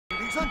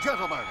Ladies and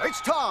gentlemen, it's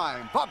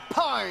time for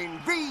Pyne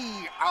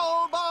v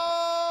Albo!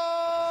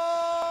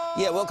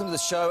 Yeah, welcome to the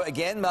show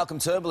again. Malcolm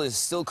Turnbull is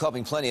still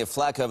copping plenty of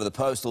flack over the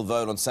postal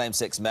vote on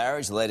same-sex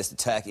marriage. The latest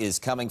attack is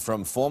coming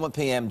from former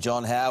PM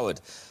John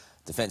Howard.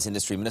 Defence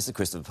Industry Minister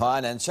Christopher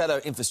Pyne and Shadow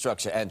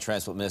Infrastructure and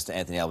Transport Minister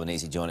Anthony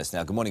Albanese join us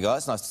now. Good morning,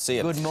 guys. Nice to see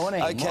you. Good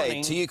morning. OK,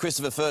 morning. To you,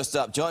 Christopher, first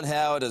up. John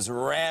Howard has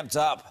ramped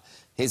up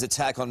his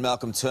attack on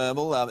Malcolm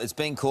Turnbull. It's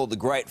been called the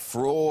great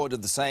fraud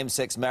of the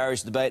same-sex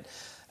marriage debate.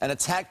 An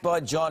attack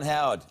by John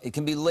Howard. It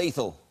can be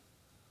lethal.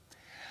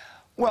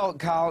 Well,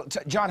 Carl,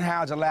 John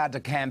Howard's allowed to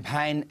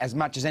campaign as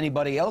much as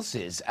anybody else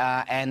is,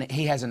 and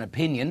he has an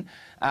opinion.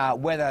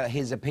 Whether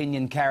his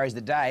opinion carries the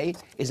day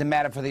is a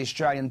matter for the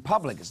Australian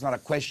public. It's not a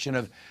question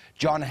of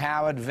John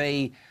Howard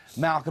v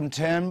Malcolm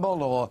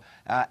Turnbull or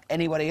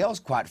anybody else,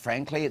 quite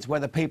frankly. It's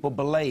whether people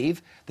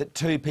believe that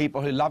two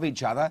people who love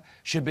each other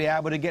should be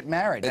able to get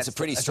married. It's a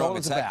pretty strong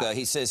attack, though.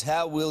 He says,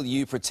 how will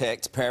you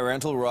protect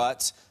parental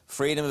rights,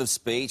 freedom of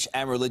speech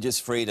and religious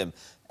freedom?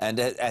 And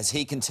as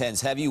he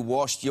contends, have you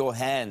washed your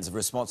hands of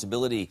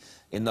responsibility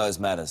in those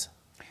matters?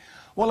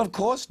 Well, of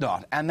course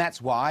not. And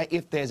that's why,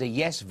 if there's a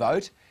yes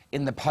vote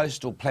in the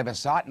postal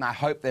plebiscite, and I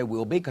hope there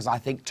will be, because I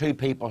think two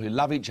people who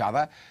love each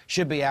other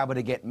should be able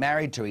to get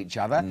married to each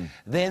other,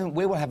 then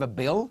we will have a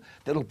bill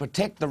that will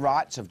protect the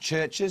rights of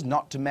churches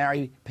not to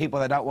marry people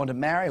they don't want to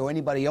marry, or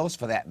anybody else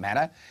for that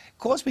matter. Of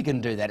course we can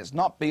do that. It's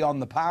not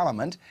beyond the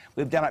Parliament.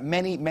 We've done it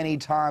many, many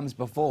times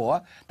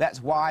before. That's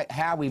why,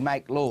 how we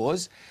make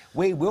laws,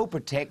 we will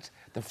protect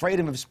the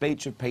freedom of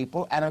speech of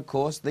people and, of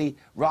course, the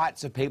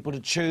rights of people to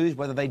choose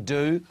whether they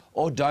do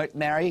or don't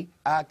marry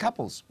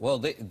couples. Well,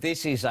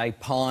 this is a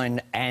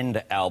Pyne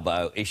and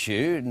Albo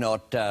issue,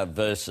 not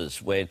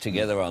versus. We're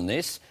together on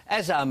this,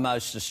 as are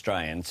most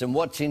Australians. And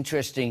what's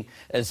interesting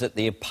is that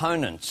the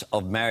opponents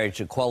of marriage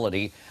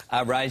equality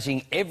are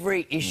raising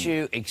every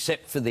issue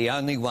except for the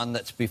only one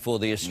that's before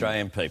the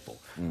Australian people,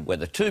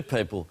 whether two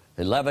people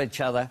who love each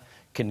other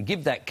can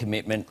give that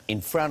commitment in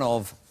front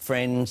of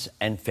friends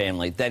and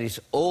family. That is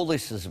all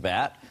this is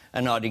about,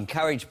 and I'd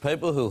encourage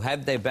people who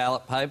have their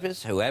ballot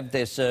papers, who have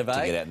their survey,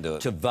 to get out and do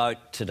it, to vote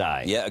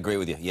today. Yeah, agree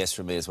with you. Yes,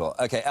 from me as well.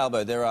 OK,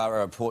 Albo, there are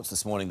reports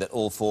this morning that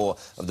all four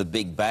of the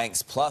big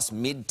banks, plus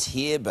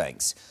mid-tier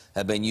banks,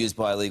 have been used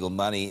by illegal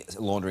money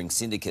laundering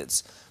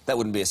syndicates. That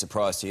wouldn't be a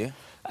surprise to you?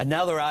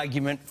 Another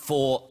argument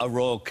for a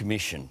Royal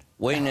Commission.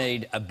 We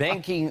need a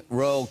banking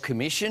Royal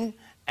Commission,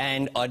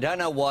 and I don't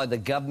know why the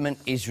government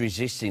is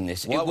resisting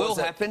this. It will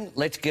happen.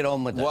 Let's get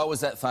on with it. Why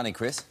was that funny,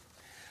 Chris?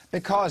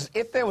 Because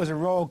if there was a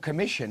Royal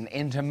Commission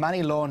into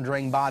money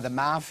laundering by the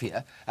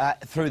mafia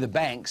through the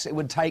banks, it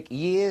would take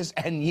years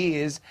and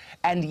years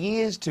and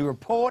years to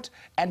report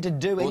and to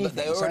do anything.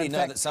 They already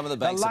know that some of the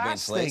banks have been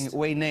fleeced. The last thing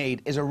we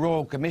need is a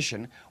Royal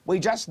Commission. We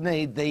just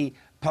need the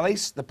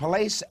police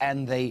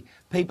and the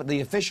people,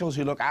 the officials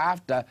who look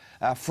after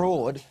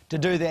fraud, to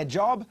do their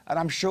job, and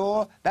I'm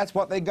sure that's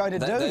what they're going to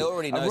do. They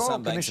already know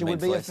some banks have been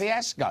fleeced. A Royal Commission would be a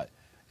fiasco.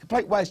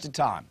 Complete waste of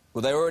time.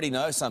 Well, they already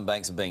know some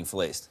banks are being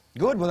fleeced.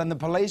 Good. Well, then the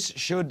police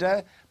should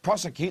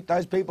prosecute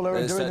those people who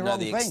are doing the wrong thing. They just don't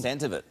know the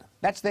extent of it.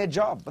 That's their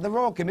job. But the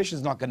Royal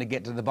Commission's not going to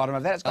get to the bottom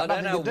of that. It's got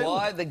nothing to do with it. I don't know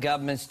why the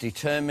government's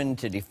determined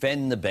to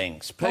defend the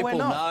banks.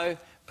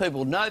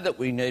 People know that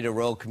we need a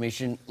Royal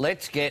Commission.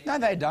 Let's get... No,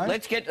 they don't.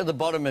 Let's get to the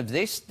bottom of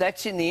this.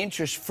 That's in the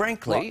interest,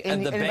 frankly,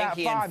 of the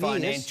banking and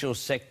financial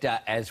sector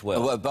as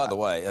well. Well, by the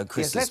way,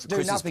 Chris's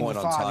point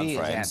on time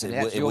frames,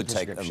 it would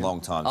take a long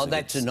time. Oh,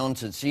 that's a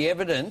nonsense. The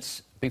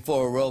evidence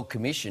before a Royal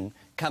Commission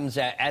comes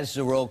out as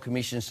the Royal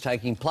Commission's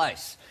taking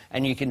place.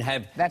 And you can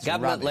have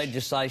government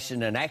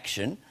legislation and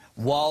action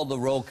while the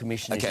Royal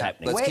Commission is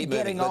happening. We're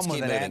getting on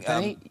with it,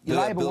 Anthony.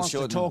 Labor wants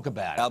to talk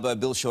about it. Albo,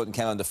 Bill Shorten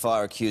came under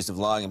fire accused of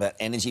lying about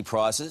energy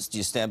prices. Do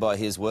you stand by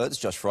his words?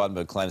 Josh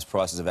Frydenberg claims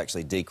prices have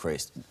actually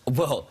decreased.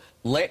 Well,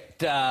 let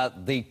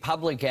the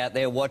public out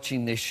there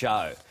watching this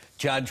show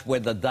judge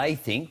whether they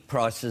think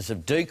prices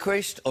have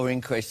decreased or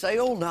increased. They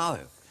all know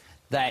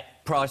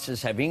that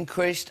prices have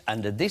increased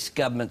under this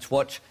government's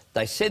watch.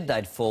 They said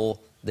they'd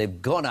fall.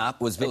 They've gone up.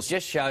 It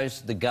just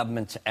shows the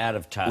government's out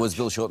of touch. Was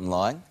Bill Shorten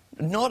lying?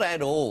 Not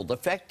at all. The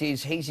fact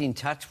is he's in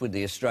touch with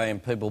the Australian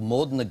people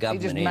more than the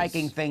government is. He's just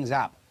making things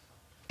up.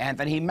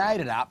 Anthony, he made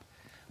it up.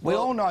 We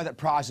all know that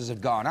prices have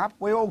gone up.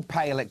 We all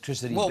pay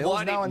electricity bills.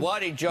 Why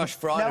did Josh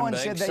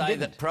Frydenberg say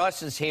that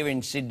prices here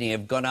in Sydney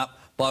have gone up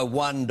by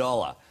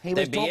 $1?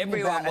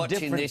 Everyone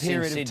watching this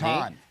in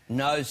Sydney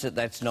knows that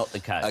that's not the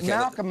case.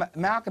 Okay,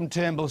 Malcolm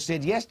Turnbull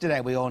said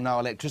yesterday we all know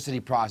electricity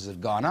prices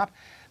have gone up.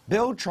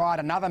 Bill tried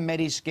another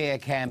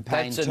Mediscare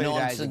campaign 2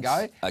 days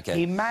ago. Okay.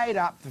 He made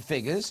up for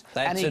figures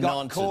and he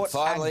got caught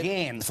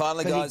again.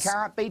 Finally, guys, he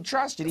can't be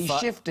trusted. He's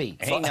shifty.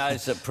 He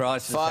knows that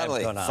prices have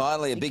gone up.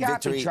 Finally, a big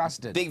victory.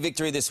 Big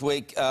victory this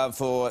week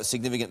for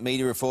significant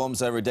media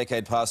reforms over a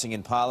decade passing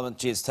in Parliament.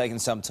 Gee, it's taken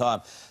some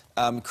time.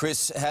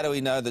 Chris, how do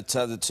we know that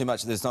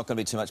there's not going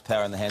to be too much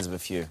power in the hands of a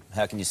few?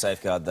 How can you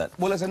safeguard that?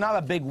 Well, it's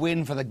another big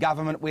win for the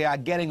government. We are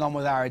getting on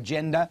with our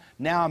agenda.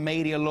 Now,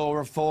 media law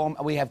reform.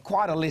 We have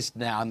quite a list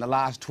now in the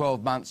last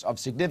 12 months of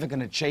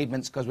significant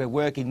achievements because we're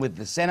working with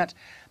the Senate.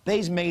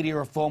 These media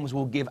reforms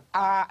will give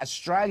our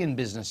Australian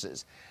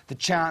businesses the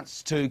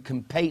chance to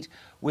compete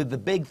with the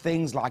big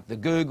things like the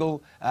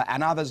Google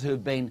and others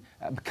who've been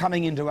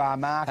coming into our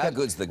market. How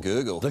good's the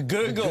Google? The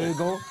Google. The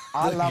Google.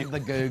 I love the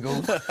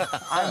Google.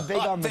 I'm big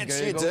on the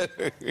Google.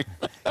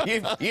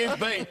 You've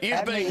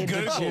been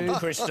Googled,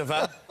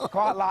 Christopher.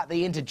 Quite like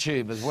the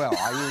Intertube as well.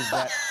 I use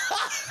that.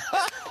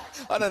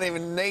 I don't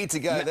even need to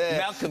go there.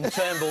 Malcolm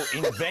Turnbull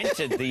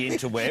invented the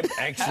interweb,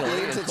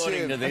 actually,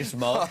 according to this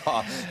mob.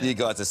 Oh, you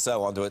guys are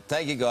so onto it.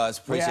 Thank you, guys.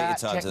 Appreciate your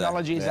time today.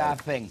 Technology is our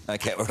thing.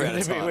 Okay, we're out Good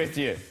of to be time. with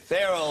you.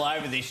 They're all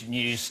over this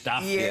new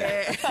stuff.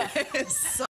 Yeah.